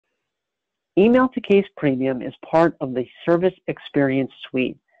Email to Case Premium is part of the Service Experience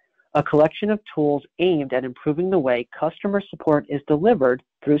Suite, a collection of tools aimed at improving the way customer support is delivered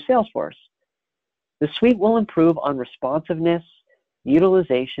through Salesforce. The suite will improve on responsiveness,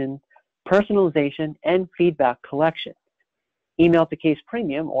 utilization, personalization, and feedback collection. Email to Case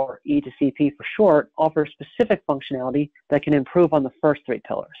Premium, or E2CP for short, offers specific functionality that can improve on the first three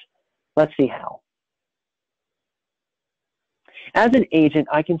pillars. Let's see how. As an agent,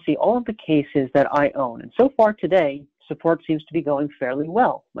 I can see all of the cases that I own, and so far today, support seems to be going fairly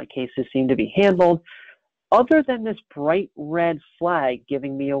well. My cases seem to be handled, other than this bright red flag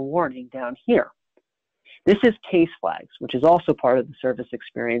giving me a warning down here. This is Case Flags, which is also part of the Service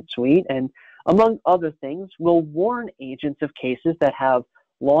Experience Suite, and among other things, will warn agents of cases that have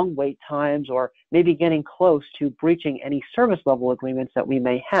long wait times or maybe getting close to breaching any service level agreements that we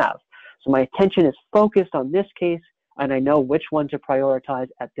may have. So my attention is focused on this case, and I know which one to prioritize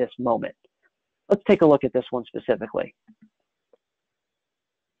at this moment. Let's take a look at this one specifically.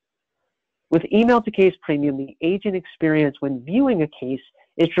 With Email to Case Premium, the agent experience when viewing a case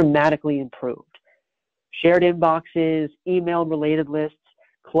is dramatically improved. Shared inboxes, email-related lists,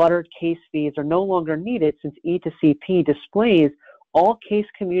 cluttered case feeds are no longer needed since E2CP displays all case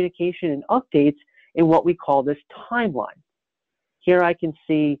communication and updates in what we call this timeline. Here I can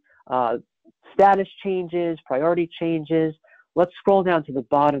see status changes, priority changes. Let's scroll down to the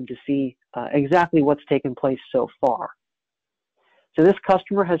bottom to see exactly what's taken place so far. So this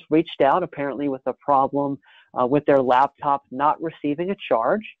customer has reached out apparently with a problem with their laptop not receiving a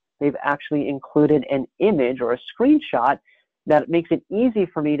charge. They've actually included an image or a screenshot that makes it easy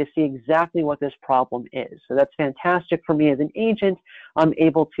for me to see exactly what this problem is. So that's fantastic for me as an agent. I'm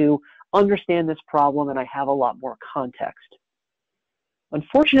able to understand this problem and I have a lot more context.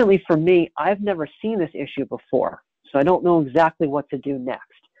 Unfortunately for me, I've never seen this issue before, so I don't know exactly what to do next.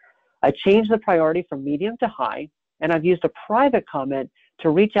 I changed the priority from medium to high, and I've used a private comment to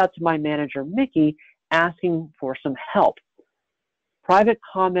reach out to my manager, Mickey, asking for some help. Private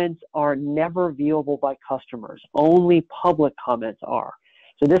comments are never viewable by customers. Only public comments are.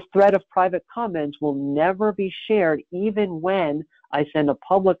 So this thread of private comments will never be shared even when I send a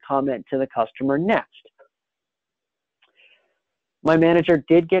public comment to the customer next. My manager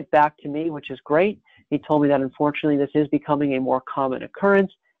did get back to me, which is great. He told me that unfortunately this is becoming a more common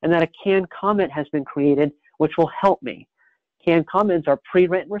occurrence and that a canned comment has been created, which will help me. Canned comments are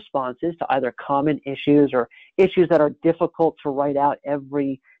pre-written responses to either common issues or issues that are difficult to write out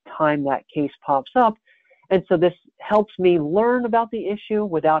every time that case pops up. And so this helps me learn about the issue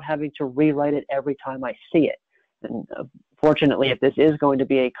without having to rewrite it every time I see it. And fortunately, if this is going to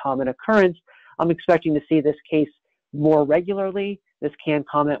be a common occurrence, I'm expecting to see this case more regularly. This canned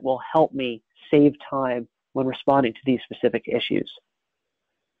comment will help me save time when responding to these specific issues.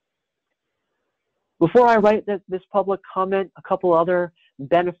 Before I write this public comment, a couple other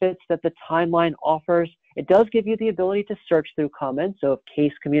benefits that the timeline offers. It does give you the ability to search through comments. So if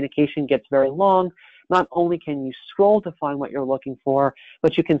case communication gets very long, not only can you scroll to find what you're looking for,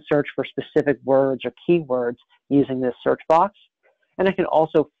 but you can search for specific words or keywords using this search box. And I can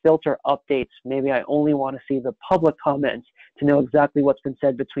also filter updates. Maybe I only want to see the public comments to know exactly what's been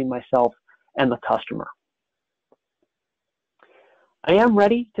said between myself and the customer. I am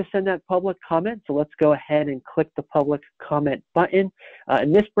ready to send that public comment, so let's go ahead and click the public comment button.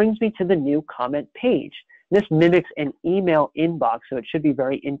 And this brings me to the new comment page. This mimics an email inbox, so it should be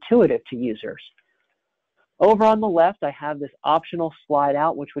very intuitive to users. Over on the left, I have this optional slide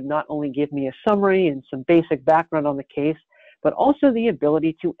out, which would not only give me a summary and some basic background on the case, but also the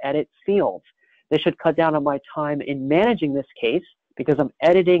ability to edit fields. This should cut down on my time in managing this case because I'm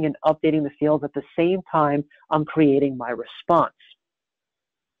editing and updating the fields at the same time I'm creating my response.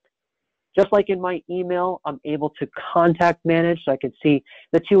 Just like in my email, I'm able to contact manage, so I can see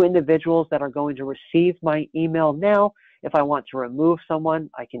the two individuals that are going to receive my email now. If I want to remove someone,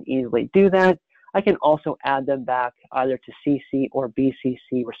 I can easily do that. I can also add them back either to CC or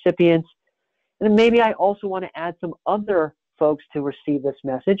BCC recipients. And then maybe I also want to add some other folks to receive this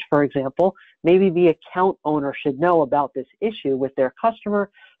message. For example, maybe the account owner should know about this issue with their customer,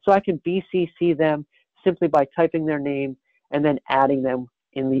 so I can BCC them simply by typing their name and then adding them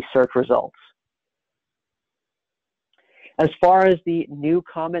in the search results. As far as the new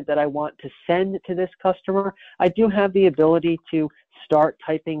comment that I want to send to this customer, I do have the ability to start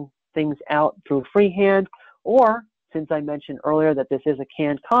typing things out through freehand, or since I mentioned earlier that this is a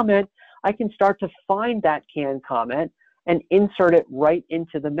canned comment, I can start to find that canned comment and insert it right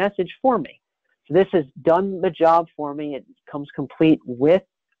into the message for me. So this has done the job for me. It comes complete with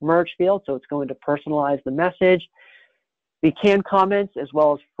merge field, so it's going to personalize the message. The canned comments, as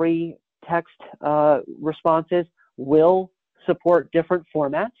well as free text responses will support different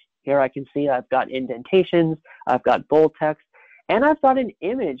formats. Here I can see I've got indentations, I've got bold text, and I've got an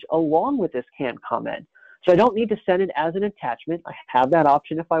image along with this canned comment. So I don't need to send it as an attachment. I have that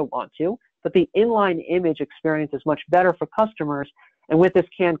option if I want to, but the inline image experience is much better for customers. And with this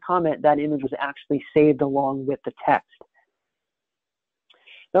canned comment, that image was actually saved along with the text.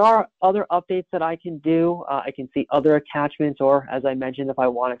 There are other updates that I can do. I can see other attachments, or as I mentioned, if I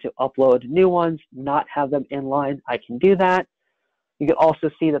wanted to upload new ones, not have them inline, I can do that. You can also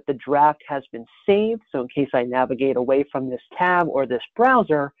see that the draft has been saved. So in case I navigate away from this tab or this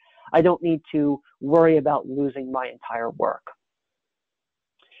browser, I don't need to worry about losing my entire work.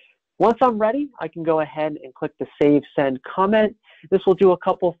 Once I'm ready, I can go ahead and click the Save Send Comment. This will do a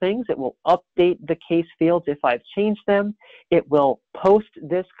couple things. It will update the case fields if I've changed them. It will post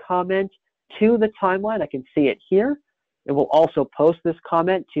this comment to the timeline. I can see it here. It will also post this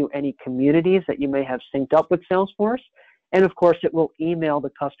comment to any communities that you may have synced up with Salesforce. And of course, it will email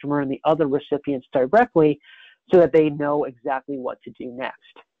the customer and the other recipients directly so that they know exactly what to do next.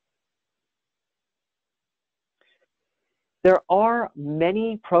 There are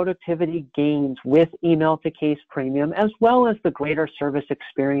many productivity gains with Email to Case Premium, as well as the greater service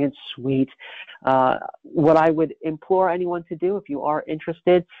experience suite. What I would implore anyone to do, if you are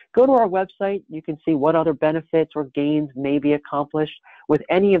interested, go to our website. You can see what other benefits or gains may be accomplished with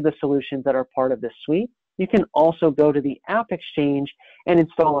any of the solutions that are part of this suite. You can also go to the AppExchange and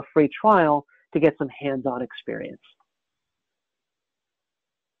install a free trial to get some hands-on experience.